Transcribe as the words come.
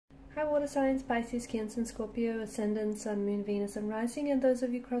Hi water signs, Pisces, Cancer, Scorpio, Ascendant, Sun, Moon, Venus and Rising, and those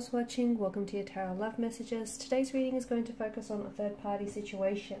of you cross-watching, welcome to your Tarot Love Messages. Today's reading is going to focus on a third-party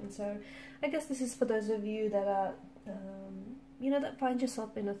situation. So I guess this is for those of you that are, that find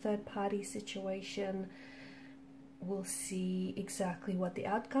yourself in a third-party situation. We'll see exactly what the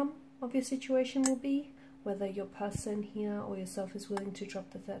outcome of your situation will be, whether your person here or yourself is willing to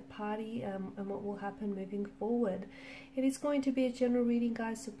drop the third party, and what will happen moving forward. It is going to be a general reading,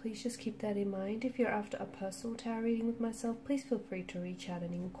 guys, so please just keep that in mind. If you're after a personal tarot reading with myself, please feel free to reach out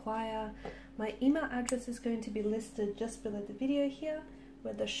and inquire. My email address is going to be listed just below the video here,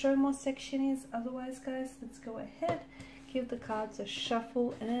 where the show more section is. Otherwise, guys, let's go ahead, give the cards a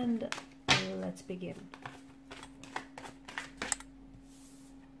shuffle, and let's begin.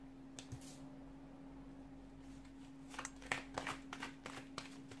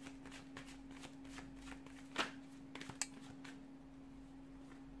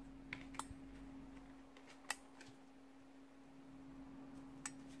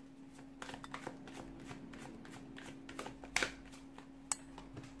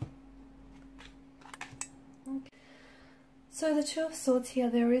 So the Two of Swords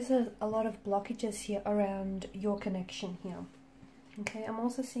here, there is a lot of blockages here around your connection here. Okay, I'm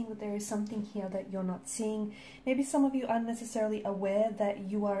also seeing that there is something here that you're not seeing. Maybe some of you aren't necessarily aware that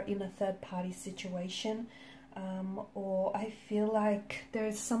you are in a third-party situation, or I feel like there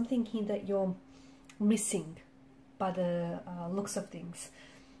is something here that you're missing by the looks of things.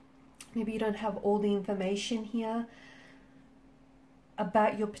 Maybe you don't have all the information here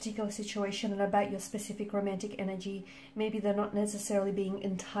about your particular situation and about your specific romantic energy. Maybe they're not necessarily being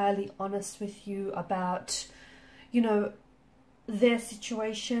entirely honest with you about, their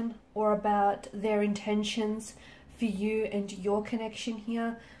situation or about their intentions for you and your connection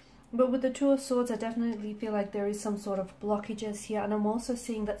here. But with the Two of Swords, I definitely feel like there is some sort of blockages here, and I'm also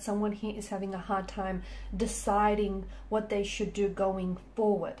seeing that someone here is having a hard time deciding what they should do going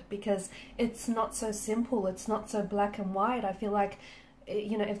forward, because it's not so simple, it's not so black and white. I feel like,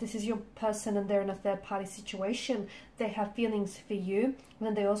 if this is your person and they're in a third-party situation, they have feelings for you, and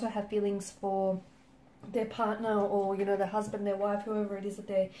then they also have feelings for their partner, or their husband, their wife, whoever it is that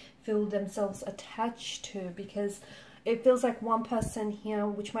they feel themselves attached to, because it feels like one person here,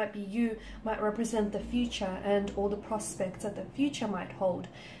 which might be you, might represent the future and all the prospects that the future might hold,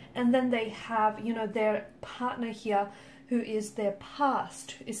 and then they have their partner here who is their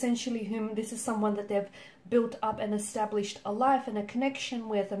past, essentially, whom this is someone that they've built up and established a life and a connection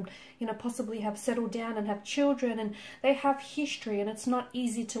with, and possibly have settled down and have children, and they have history, and it's not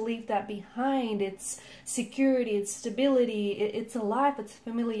easy to leave that behind. It's security, it's stability, it's a life, it's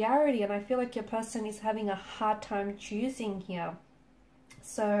familiarity, and I feel like your person is having a hard time choosing here.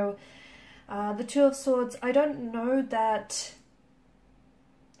 So the Two of Swords, I don't know that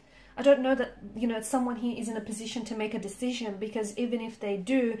someone here is in a position to make a decision, because even if they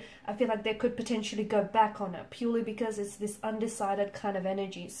do, I feel like they could potentially go back on it, purely because it's this undecided kind of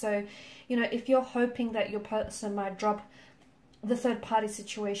energy. So, if you're hoping that your person might drop the third-party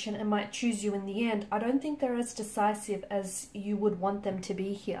situation and might choose you in the end, I don't think they're as decisive as you would want them to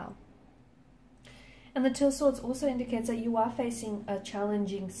be here. And the Two of Swords also indicates that you are facing a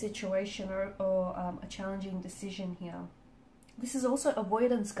challenging situation or a challenging decision here. This is also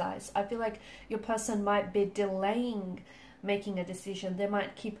avoidance, guys. I feel like your person might be delaying making a decision. They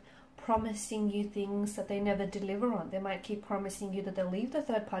might keep promising you things that they never deliver on. They might keep promising you that they'll leave the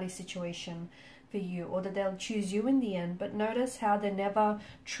third-party situation for you, or that they'll choose you in the end. But notice how they're never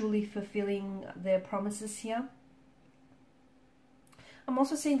truly fulfilling their promises here. I'm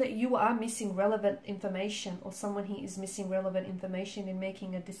also seeing that you are missing relevant information, or someone here is missing relevant information in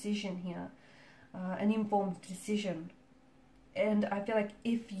making a decision here, an informed decision. And I feel like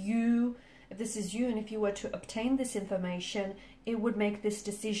if this is you, and if you were to obtain this information, it would make this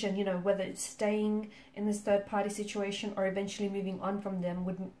decision, whether it's staying in this third-party situation or eventually moving on from them,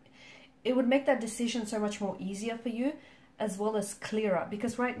 it would make that decision so much more easier for you, as well as clearer.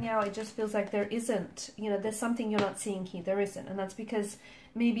 Because right now it just feels like there isn't, there's something you're not seeing here. There isn't, and that's because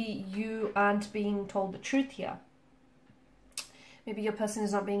maybe you aren't being told the truth here. Maybe your person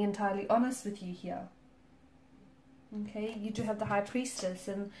is not being entirely honest with you here. Okay, you do have the High Priestess,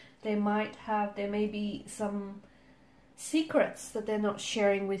 and there may be some secrets that they're not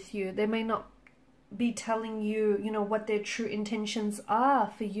sharing with you. They may not be telling you, what their true intentions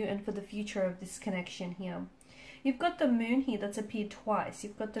are for you and for the future of this connection here. You've got the Moon here that's appeared twice.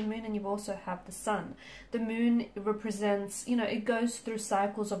 You've got the Moon, and you also have the Sun. The Moon represents, it goes through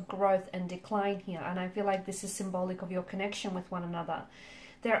cycles of growth and decline here, and I feel like this is symbolic of your connection with one another.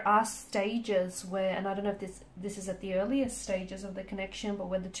 there are stages where, and I don't know if this is at the earliest stages of the connection, but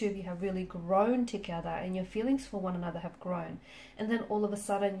where the two of you have really grown together and your feelings for one another have grown. And then all of a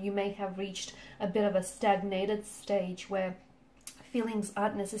sudden you may have reached a bit of a stagnated stage where feelings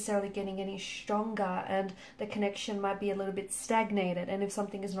aren't necessarily getting any stronger and the connection might be a little bit stagnated, and if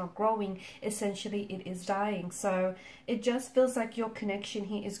something is not growing, essentially it is dying. So it just feels like your connection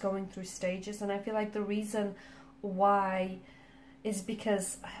here is going through stages, and I feel like the reason why is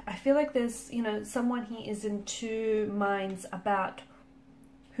because I feel like there's, you know, someone here is in two minds about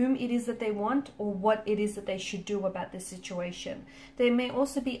whom it is that they want or what it is that they should do about this situation. There may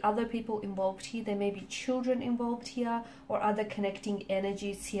also be other people involved here. There may be children involved here or other connecting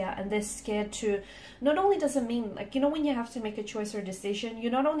energies here, and they're scared to, not only does it mean, like, you know, when you have to make a choice or a decision,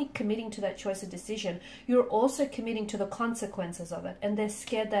 you're not only committing to that choice or decision, you're also committing to the consequences of it. And they're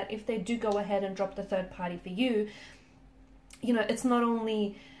scared that if they do go ahead and drop the third party for you, you know, it's not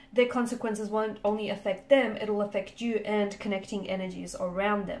only their consequences won't only affect them, it'll affect you and connecting energies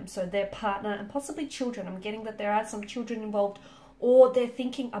around them. So their partner and possibly children. I'm getting that there are some children involved, or they're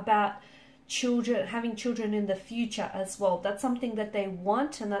thinking about children, having children in the future as well. That's something that they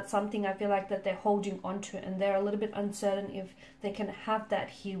want, and that's something I feel like that they're holding on to, and they're a little bit uncertain if they can have that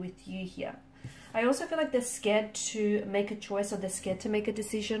here with you here. I also feel like they're scared to make a choice, or they're scared to make a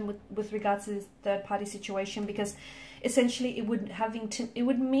decision with regards to this third party situation, because essentially it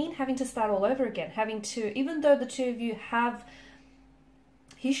would mean having to start all over again, having to, even though the two of you have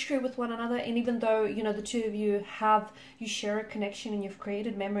history with one another, and even though, you know, the two of you share a connection and you've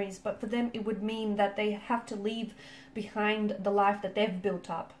created memories, but for them it would mean that they have to leave behind the life that they've built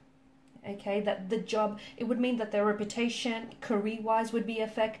up. Okay, that the job, it would mean that their reputation career-wise would be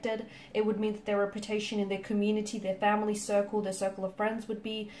affected. It would mean that their reputation in their community, their family circle, their circle of friends would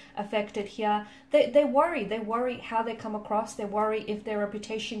be affected here. They worry how they come across. They worry if their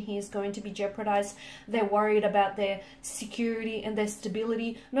reputation here is going to be jeopardized. They're worried about their security and their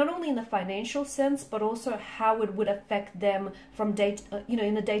stability, not only in the financial sense, but also how it would affect them from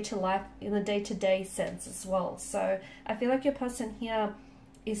in the day-to-day sense as well. So I feel like your person here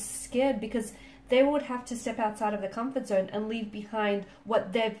is scared because they would have to step outside of the comfort zone and leave behind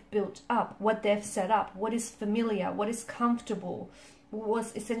what they've built up, what they've set up, what is familiar, what is comfortable,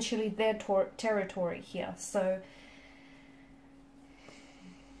 was essentially their territory here. So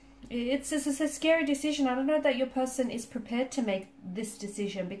it's a scary decision. I don't know that your person is prepared to make this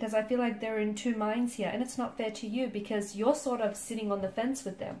decision, because I feel like they're in two minds here, and it's not fair to you because you're sort of sitting on the fence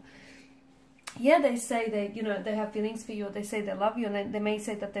with them. Yeah, they say they have feelings for you, or they say they love you, and they may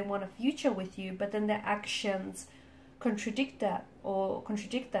say that they want a future with you, but then their actions contradict that, or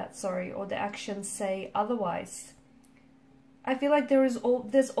their actions say otherwise. I feel like there's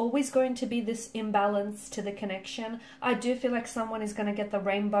always going to be this imbalance to the connection. I do feel like someone is going to get the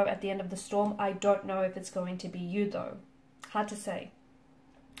rainbow at the end of the storm. I don't know if it's going to be you though. Hard to say.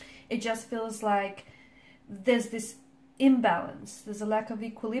 It just feels like there's this imbalance, there's a lack of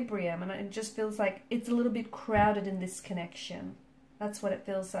equilibrium, and it just feels like it's a little bit crowded in this connection. That's what it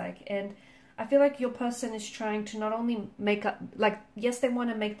feels like. And I feel like your person is trying to not only make up, like, yes, they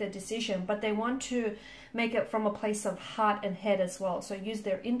want to make their decision, but they want to make it from a place of heart and head as well. So use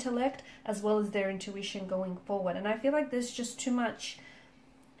their intellect as well as their intuition going forward. And I feel like there's just too much,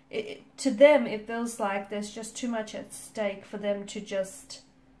 to them it feels like there's just too much at stake for them to just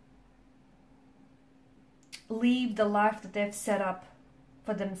leave the life that they've set up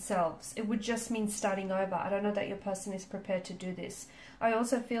for themselves. It would just mean starting over. I don't know that your person is prepared to do this. I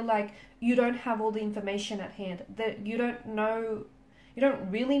also feel like you don't have all the information at hand, that you don't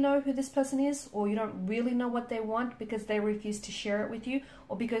really know who this person is, or you don't really know what they want because they refuse to share it with you,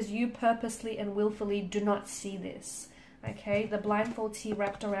 or because you purposely and willfully do not see this. Okay, the blindfolds here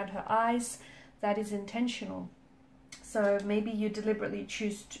wrapped around her eyes, that is intentional. So maybe you deliberately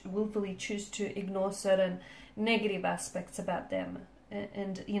willfully choose to ignore certain negative aspects about them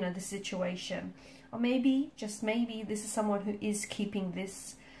and you know, the situation. Or maybe, just maybe, this is someone who is keeping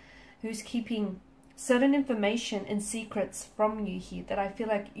who's keeping certain information and secrets from you here that I feel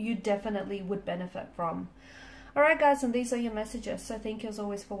like you definitely would benefit from. Alright guys, and these are your messages. So thank you as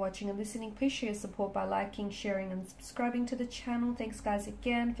always for watching and listening. Please show your support by liking, sharing and subscribing to the channel. Thanks guys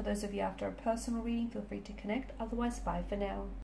again. For those of you after a personal reading, feel free to connect. Otherwise, bye for now.